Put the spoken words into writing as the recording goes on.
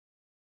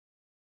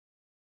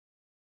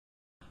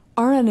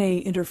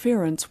RNA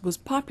interference was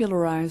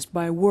popularized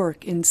by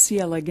work in C.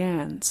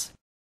 elegans,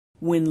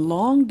 when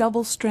long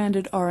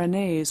double-stranded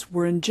RNAs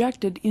were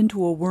injected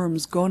into a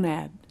worm's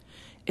gonad,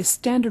 a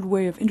standard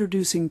way of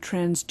introducing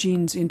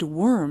transgenes into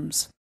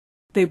worms.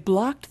 They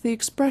blocked the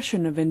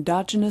expression of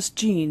endogenous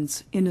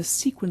genes in a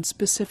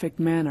sequence-specific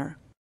manner.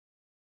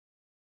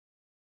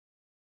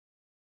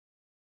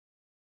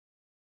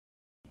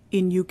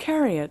 In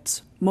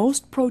eukaryotes,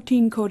 most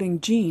protein-coding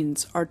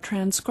genes are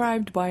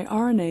transcribed by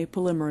RNA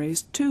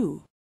polymerase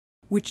II,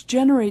 which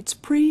generates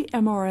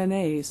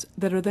pre-mRNAs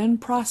that are then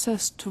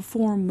processed to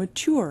form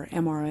mature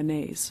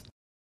mRNAs.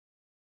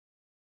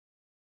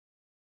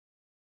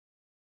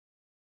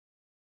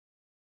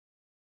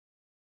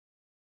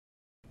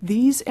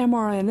 These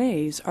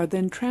mRNAs are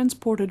then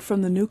transported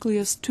from the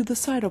nucleus to the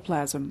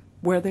cytoplasm,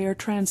 where they are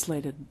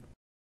translated.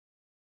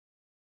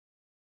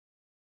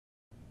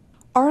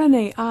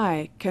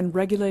 RNAi can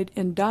regulate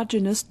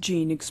endogenous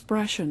gene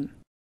expression.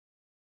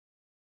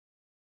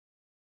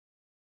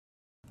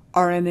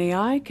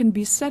 RNAi can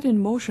be set in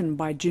motion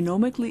by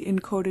genomically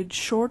encoded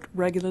short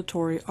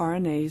regulatory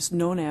RNAs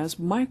known as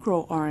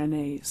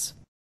microRNAs.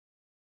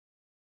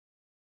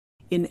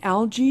 In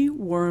algae,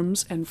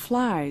 worms, and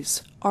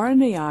flies,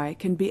 RNAi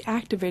can be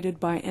activated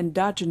by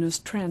endogenous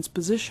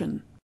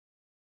transposition.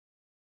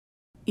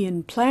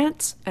 In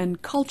plants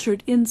and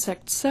cultured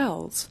insect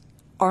cells,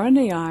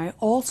 RNAi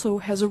also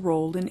has a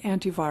role in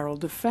antiviral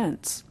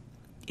defense,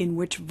 in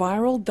which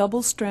viral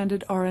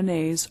double-stranded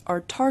RNAs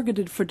are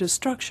targeted for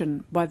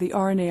destruction by the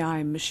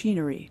RNAi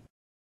machinery.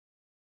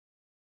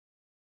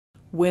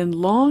 When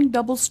long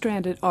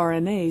double-stranded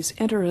RNAs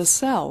enter a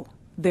cell,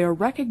 they are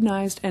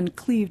recognized and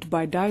cleaved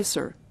by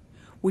dicer,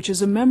 which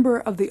is a member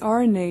of the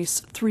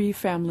RNase III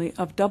family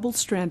of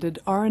double-stranded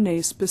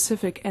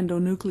RNA-specific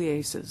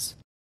endonucleases.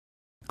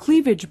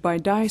 Cleavage by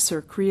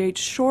dicer creates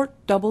short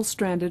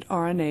double-stranded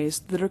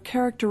RNAs that are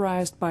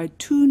characterized by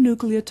two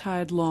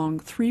nucleotide-long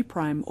 3'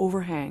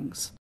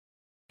 overhangs.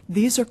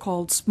 These are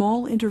called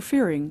small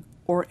interfering,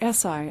 or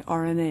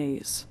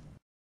siRNAs.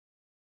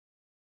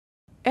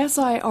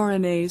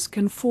 siRNAs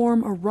can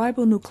form a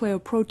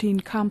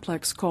ribonucleoprotein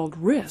complex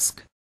called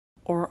RISC,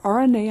 or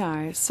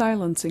RNAi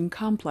silencing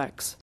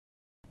complex.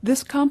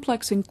 This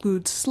complex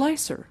includes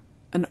slicer,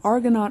 an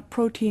argonaute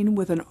protein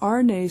with an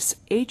RNase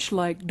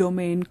H-like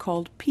domain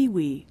called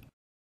pWe.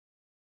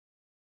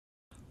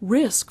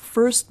 RISC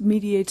first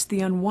mediates the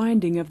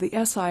unwinding of the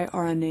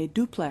siRNA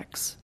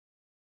duplex.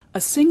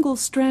 A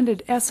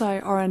single-stranded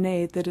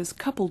siRNA that is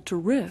coupled to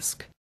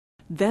RISC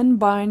then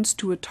binds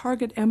to a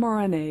target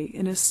mRNA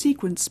in a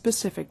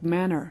sequence-specific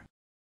manner.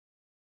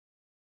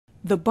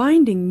 The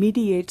binding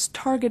mediates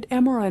target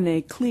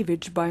mRNA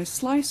cleavage by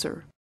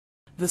slicer.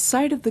 The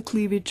site of the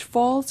cleavage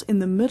falls in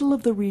the middle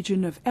of the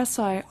region of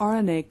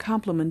siRNA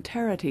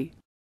complementarity.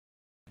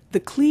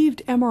 The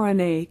cleaved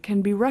mRNA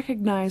can be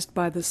recognized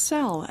by the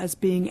cell as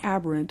being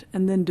aberrant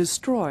and then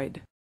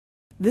destroyed.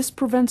 This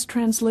prevents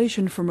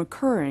translation from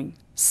occurring,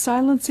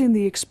 silencing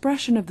the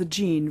expression of the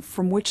gene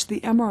from which the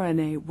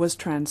mRNA was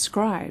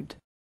transcribed.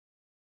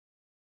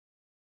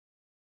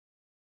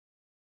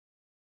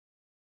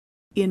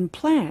 In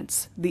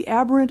plants, the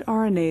aberrant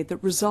RNA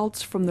that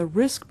results from the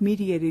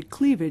RISC-mediated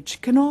cleavage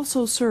can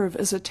also serve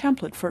as a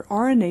template for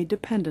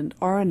RNA-dependent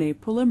RNA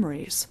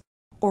polymerase,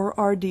 or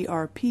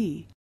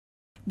RDRP.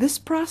 This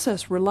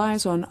process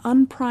relies on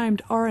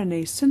unprimed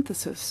RNA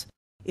synthesis,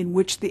 in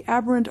which the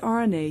aberrant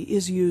RNA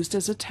is used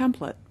as a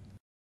template.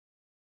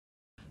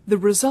 The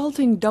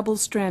resulting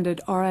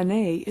double-stranded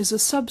RNA is a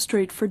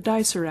substrate for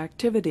dicer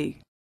activity,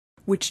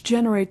 which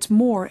generates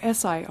more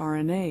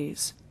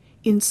siRNAs.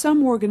 In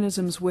some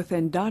organisms with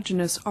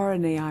endogenous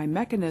RNAi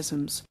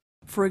mechanisms,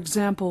 for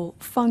example,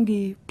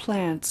 fungi,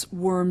 plants,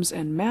 worms,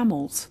 and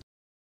mammals,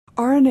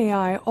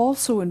 RNAi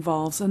also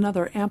involves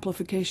another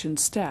amplification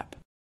step.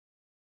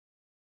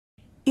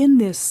 In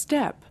this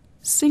step,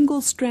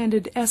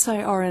 single-stranded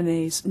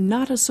siRNAs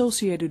not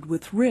associated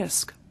with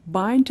RISC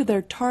bind to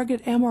their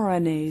target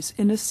mRNAs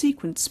in a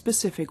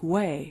sequence-specific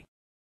way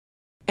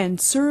and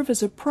serve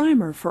as a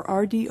primer for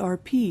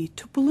RDRP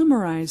to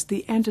polymerize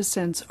the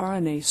antisense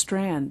RNA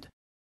strand.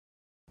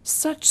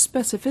 Such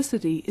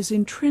specificity is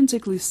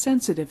intrinsically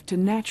sensitive to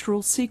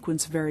natural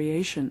sequence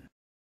variation.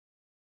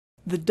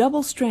 The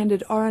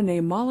double-stranded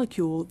RNA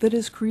molecule that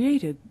is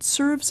created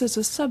serves as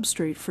a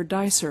substrate for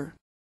dicer,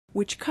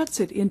 which cuts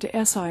it into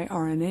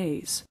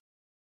siRNAs.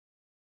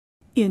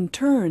 In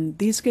turn,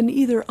 these can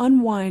either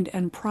unwind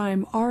and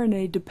prime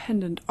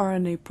RNA-dependent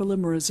RNA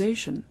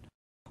polymerization,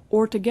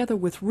 or together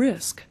with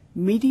RISC,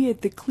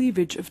 mediate the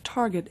cleavage of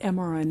target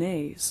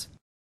mRNAs.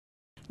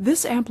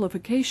 This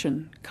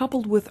amplification,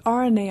 coupled with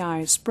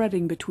RNAi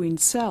spreading between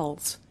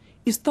cells,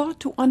 is thought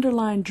to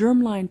underline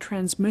germline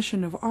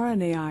transmission of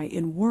RNAi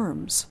in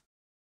worms.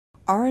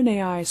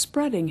 RNAi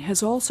spreading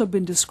has also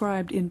been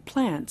described in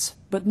plants,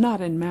 but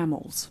not in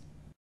mammals.